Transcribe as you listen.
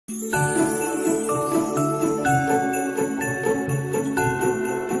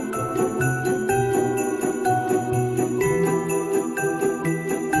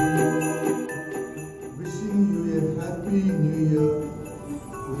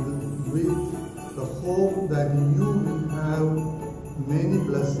with the hope that you will have many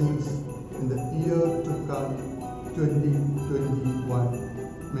blessings in the year to come, 2021.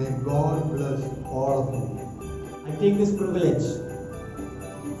 May God bless all of you. I take this privilege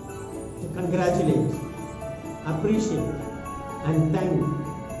to congratulate, appreciate and thank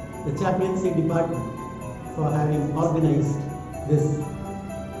the chaplaincy department for having organized this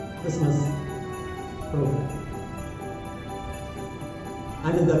Christmas program.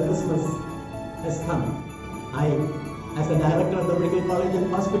 And the Christmas has come. I, as the director of the Medical College and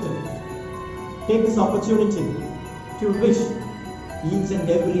Hospital, take this opportunity to wish each and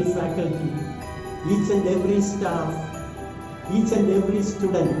every faculty, each and every staff, each and every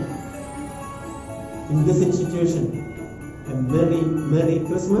student in this institution a very Merry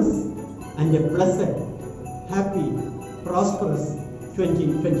Christmas and a blessed, happy, prosperous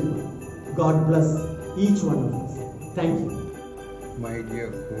 2021. God bless each one of us. Thank you. My dear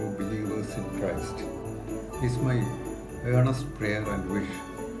co-believers in Christ, it is my earnest prayer and wish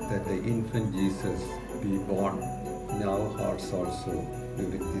that the infant Jesus be born in our hearts also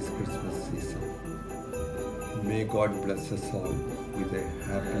during this Christmas season. May God bless us all with a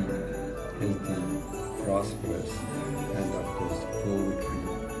happy, healthy, prosperous, and of course COVID-free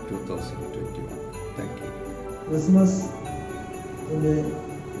 2021. Thank you. Christmas ന്റെ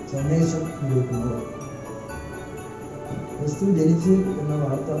സന്ദേശം കേൾക്കുന്നത് ക്രിസ്തു ജനിച്ചു എന്ന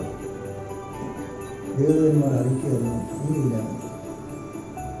വാർത്ത ദേവദൂതന്മാർ അറിയിക്കുകയായിരുന്നു. ഇല്ല,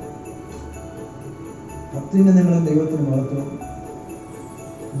 അത്യുന്നതങ്ങളിൽ ദൈവത്തിന് മഹത്വം,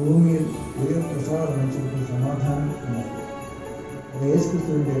 ഭൂമിയിൽ ദൈവപ്രസാദം അനുസരിച്ച് സമാധാനം ഉണ്ടായി.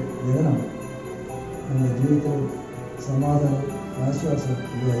 യേശുക്രിസ്തുവിൻ്റെ ജനനമാണ് നമ്മുടെ ജീവിതത്തിൽ സമാധാനം, ആശ്വാസം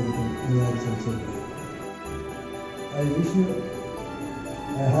ഇതായിരിക്കും എന്ന് സംസാരിക്കും. I wish you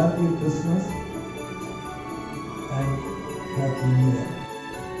a happy Christmas and happy New Year.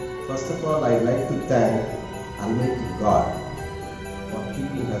 First of all, I would like to thank Almighty God for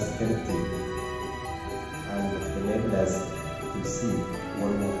keeping us healthy and enabled us to see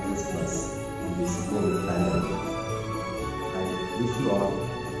one more Christmas in this COVID pandemic. I wish you all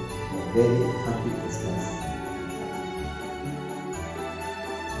a very happy Christmas.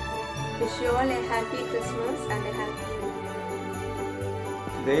 Wish you all a happy Christmas and a happy New Year.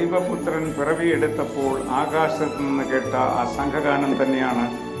 ദൈവപുത്രൻ പിറവിയെടുത്തപ്പോൾ ആകാശത്ത് നിന്ന് കേട്ട ആ സംഘഗാനം തന്നെയാണ്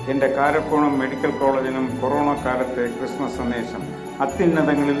എൻ്റെ Karakonam medical കോളേജിനും corona കാലത്തെ Christmas സന്ദേശം.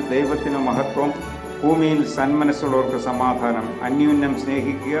 അത്യുന്നതങ്ങളിൽ ദൈവത്തിന് മഹത്വം, ഭൂമിയിൽ സന്മനസ്സുള്ളവർക്ക് സമാധാനം, അന്യോന്യം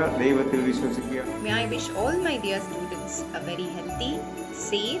സ്നേഹിക്കുക, ദൈവത്തിൽ വിശ്വസിക്കുക. May I wish all my dear students a very healthy,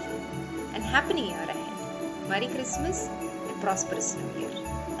 safe and happy new year ahead. Merry Christmas and prosperous new year.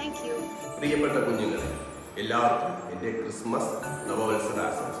 Thank you. പ്രിയപ്പെട്ട കുഞ്ഞുങ്ങളെ, എല്ലാവർക്കും എൻ്റെ ക്രിസ്മസ് നവവത്സര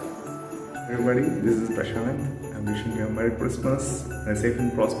ആശംസകൾ. Everybody, this is Prashant. I'm wishing you a Merry Christmas and a safe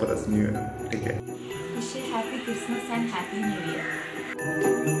and prosperous New Year. Take care. Wish you Happy Christmas and Happy New Year.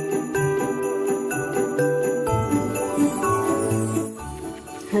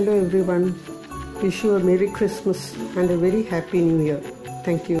 Hello everyone. Wish you a Merry Christmas and a very Happy New Year.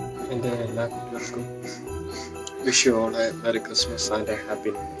 Thank you. And wish you all a Merry Christmas and a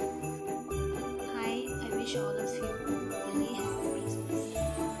Happy New Year.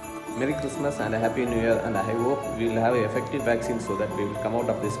 Merry Christmas and a Happy New Year, and I hope we will have effective vaccines so that we will come out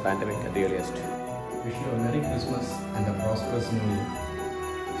of this pandemic at the earliest. Wish you a Merry Christmas and a prosperous New Year.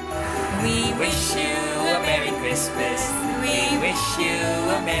 We wish you a Merry Christmas. We wish you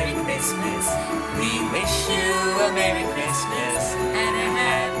a Merry Christmas. We wish you a Merry Christmas and a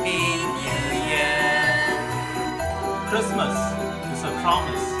Happy New Year. Christmas is a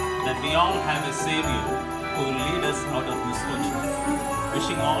promise that we all have a Savior who will lead us out of misfortune.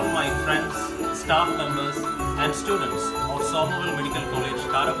 Wishing all my friends, staff members and students of Somerville Medical College,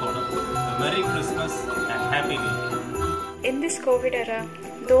 Karakoram, a Merry Christmas and Happy New Year. In this COVID era,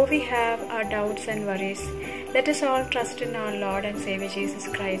 though we have our doubts and worries, let us all trust in our Lord and Savior Jesus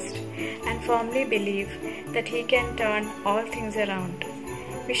Christ and firmly believe that He can turn all things around.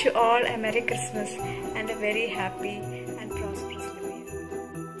 Wish you all a Merry Christmas and a very happy and prosperous New Year.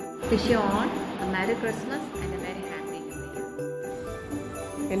 Wish you all a Merry Christmas and a very happy New Year.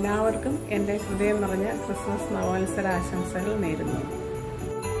 എല്ലാവർക്കും എൻ്റെ ഹൃദയം നിറഞ്ഞ Christmas നവവത്സര ആശംസകൾ നേരുന്നു.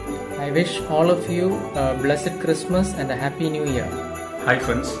 I wish all of you a blessed Christmas and a Happy New Year. Hi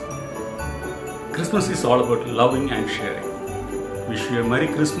friends, Christmas is all about loving and sharing. Wish you a Merry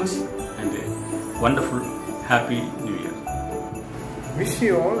Christmas and a wonderful Happy New Year. Wish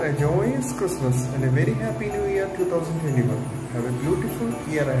you all a joyous Christmas and a very Happy New Year 2021. Have a beautiful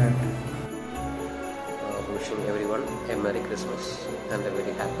year ahead. Wishing everyone a Merry Christmas and a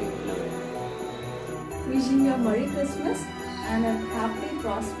very Happy New Year. Wishing you a Merry Christmas and a happy,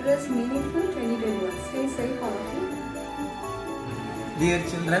 prosperous, meaningful 2021. Stay safe, all of you. Dear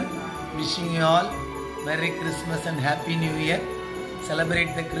children, wishing you all Merry Christmas and Happy New Year.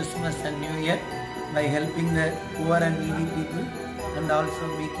 Celebrate the Christmas and New Year by helping the poor and needy people and also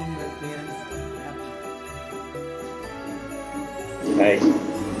making your parents happy. Hi.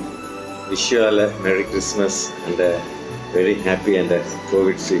 Wish you all a Merry Christmas and a very happy and a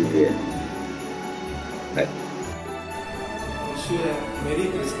COVID-free year. Bye. Wish you a Merry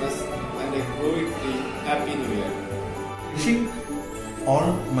Christmas and a COVID-free Happy New Year. Wishing all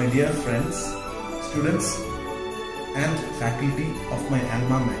my dear friends, students and faculty of my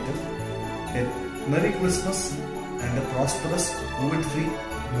alma mater a Merry Christmas and a prosperous COVID-free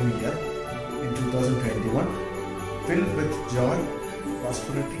New Year in 2021, filled with joy,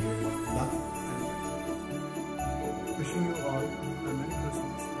 prosperity, love and friendship. Wishing you all a Merry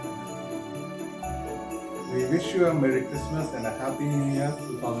Christmas. We wish you a Merry Christmas and a Happy New Year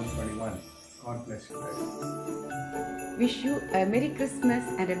 2021. God bless you guys. Wish you a Merry Christmas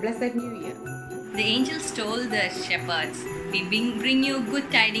and a blessed New Year. The angels told the shepherds, "We bring you good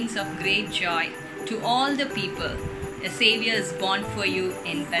tidings of great joy to all the people. A Savior is born for you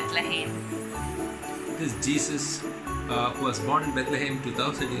in Bethlehem." This Jesus, who was born in Bethlehem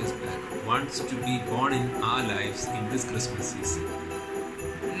 2000 years back, wants to be born in our lives in this Christmas season.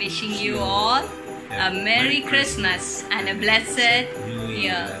 Wishing you all a Merry Christmas and a blessed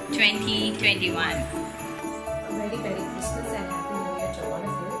year 2021. Very Christmas and Happy New Year to all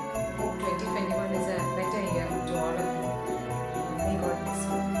of you. Hope 2021 is a better year to all of you. May God bless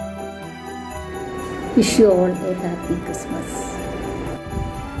you. Wish you all a happy Christmas.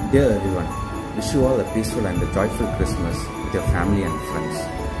 Dear everyone, wish you all a peaceful and a joyful Christmas with your family and friends.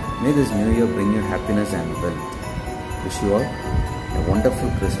 May this new year bring you happiness and wealth. Wish you all a wonderful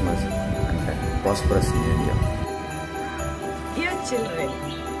Christmas and a prosperous new year. Dear children,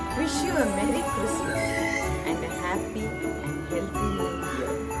 wish you a Merry Christmas and a happy and healthy New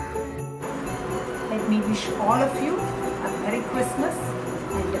Year. Let me wish all of you a Merry Christmas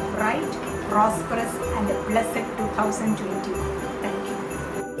and a bright, prosperous and a blessed 2021. Thank you.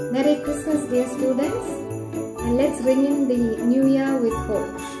 Merry Christmas, dear students, and let's ring in the new year with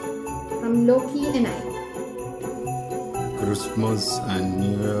hope. From Loki and I. Christmas and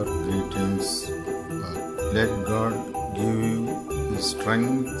New Year greetings. Let God give you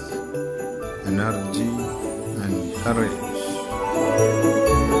strength, energy and courage.